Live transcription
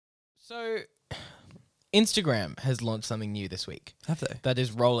So, Instagram has launched something new this week. Have they? That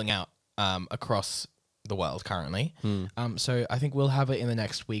is rolling out across the world currently. So I think we'll have it in the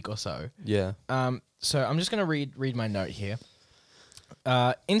next week or so. Yeah. So I'm just going to read my note here.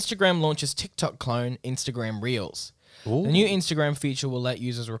 Instagram launches TikTok clone Instagram Reels. Ooh. The new Instagram feature will let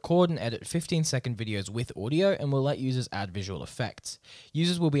users record and edit 15-second videos with audio and will let users add visual effects.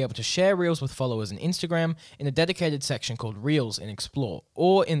 Users will be able to share Reels with followers in Instagram in a dedicated section called Reels in Explore,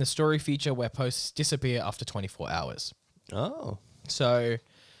 or in the story feature where posts disappear after 24 hours. Oh, So,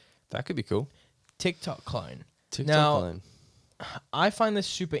 that could be cool. TikTok clone. TikTok Now, clone. I find this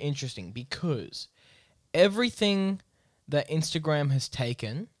super interesting because everything that Instagram has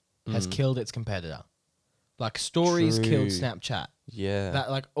taken has killed its competitor. Like stories True. killed Snapchat. Yeah. That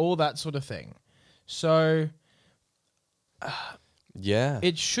like all that sort of thing. So yeah.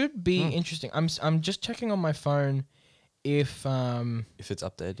 it should be interesting. I'm just checking on my phone if it's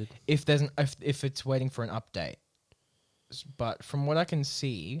updated. if there's if it's waiting for an update. But from what I can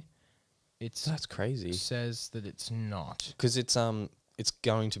see, That's crazy. says that it's not. Because it's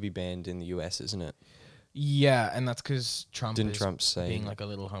going to be banned in the US, isn't it? Yeah, and that's because Trump Didn't is Trump say being like a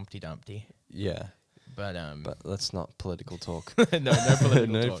little Humpty Dumpty. Yeah. But But let's not political talk. no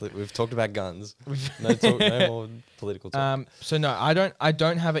political talk. We've talked about guns. No more political talk. So no, I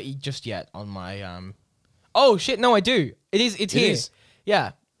don't have it just yet on my Oh shit, no I do. It's here. is?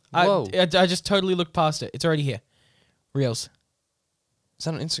 Yeah. Whoa. I just totally looked past it. It's already here. Reels. Is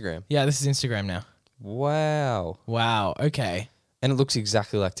that on Instagram? Yeah, this is Instagram now. Wow. Wow, okay. And it looks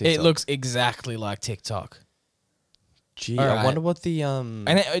exactly like TikTok. It looks exactly like TikTok. Gee, All I right. wonder what the And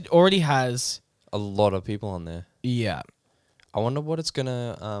it already has a lot of people on there. yeah. I wonder what it's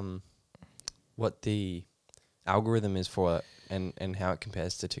gonna what the algorithm is for it and how it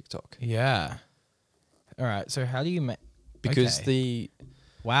compares to TikTok. Yeah. All right. So how do you Because okay. the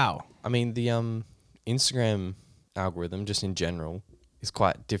Instagram algorithm just in general is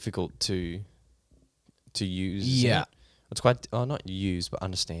quite difficult to use. isn't Yeah. it? It's quite not use but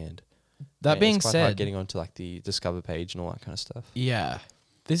understand. that being it's quite hard said, getting onto like the discover page and all that kind of stuff. yeah.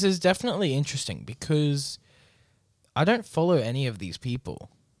 This is definitely interesting because I don't follow any of these people.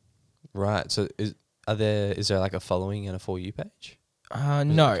 Right. So is there like a following and a For You page?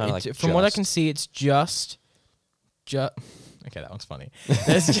 No. kinda like From what I just- can see, it's just. Okay, that one's funny.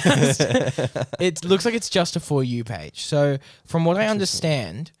 There's just. It looks like it's just a For You page. So from what I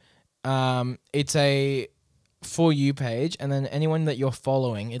understand, it's a For You page, and then anyone that you're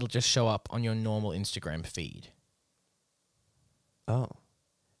following, it'll just show up on your normal Instagram feed. Oh.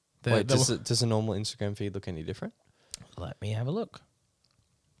 Wait, does a normal Instagram feed look any different? Let me have a look.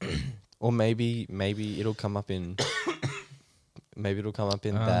 Or maybe it'll come up in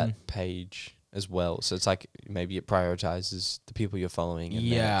that page as well. So it's like maybe it prioritizes the people you're following. And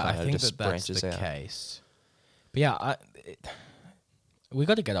Yeah, then it I kinda think just that's branches the out. case. But yeah, we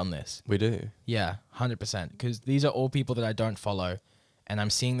got to get on this. We do. Yeah, 100%. Because these are all people that I don't follow, and I'm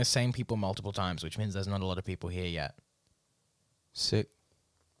seeing the same people multiple times, which means there's not a lot of people here yet. Sick.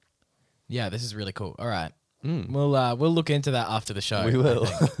 Yeah, this is really cool. All right, Mm. we'll look into that after the show. We I will.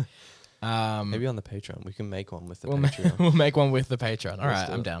 think. Maybe on the Patreon. We can make one with the we'll Patreon. we'll make one with the Patreon. All Let's right,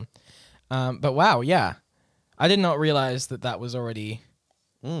 do I'm it. down. But wow, yeah, I did not realize that was already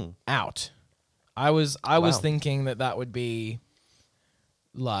out. I was Wow. thinking that would be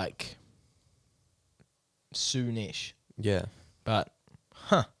like soonish, Yeah. but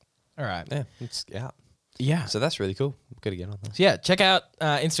all right, Yeah. It's out. yeah. So that's really cool. We've got to get on this. So yeah, check out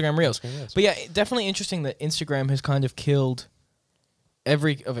Instagram Reels. Instagram Reels. But yeah, definitely interesting that Instagram has kind of killed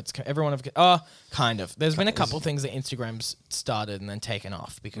every one of kind of. There's been a couple things that Instagram's started and then taken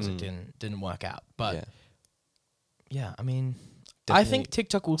off because it didn't work out. But yeah, I mean, I think Definitely.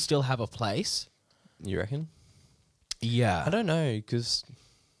 TikTok will still have a place. You reckon? Yeah, I don't know because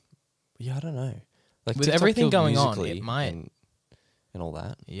I don't know. Like With TikTok everything killed going on, Musical.ly it might. and all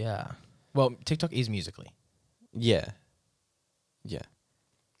that. Yeah. Well, TikTok is Musical.ly. Yeah. Yeah.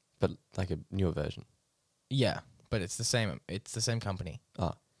 But like a newer version. Yeah, but it's the same. It's the same company.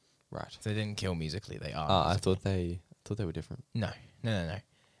 Ah, right. So they didn't kill Musical.ly. They are. Ah, I Musical.ly. thought they were different. No.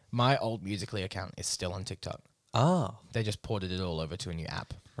 My old Musical.ly account is still on TikTok. Ah, They just ported it all over to a new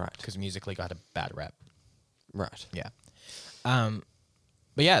app right. because Musical.ly got a bad rep. Right. Yeah.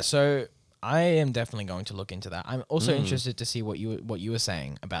 But yeah, so I am definitely going to look into that. I'm also interested to see what you were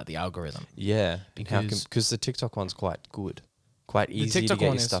saying about the algorithm. Yeah, Because- because the TikTok one's quite good, quite easy the TikTok to get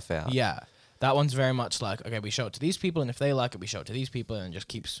one your is, stuff out. Yeah. That one's very much like, okay, we show it to these people, and if they like it, we show it to these people, and it just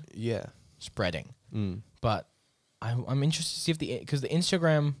keeps Yeah. spreading. Mm. But I'm interested to see if because the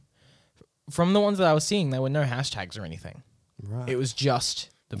Instagram, from the ones that I was seeing, there were no hashtags or anything. Right. It was just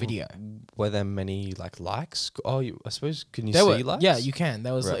the video. Were there many like likes? Oh, I suppose can you There see were, likes? yeah, you can.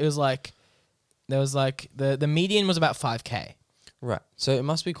 There was Right. it was like there was like the median was about 5K. Right. So it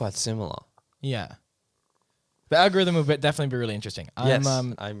must be quite similar. Yeah. The algorithm will definitely be really interesting. Yes,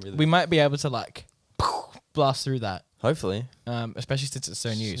 I'm really. We might be able to like blast through that, Hopefully. especially since it's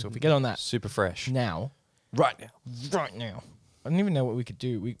so new. So if we get on that Super fresh. now, right now, I don't even know what we could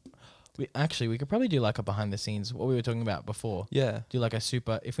do. We could probably do like a behind the scenes, what we were talking about before. Yeah. Do like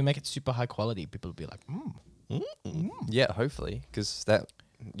if we make it super high quality, people will be like, Yeah, hopefully, because that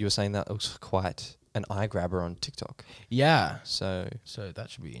you were saying that was quite an eye grabber on TikTok. yeah. So So that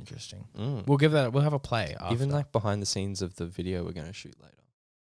should be interesting. mm. We'll have a play after. even like behind the scenes of the video we're going to shoot later.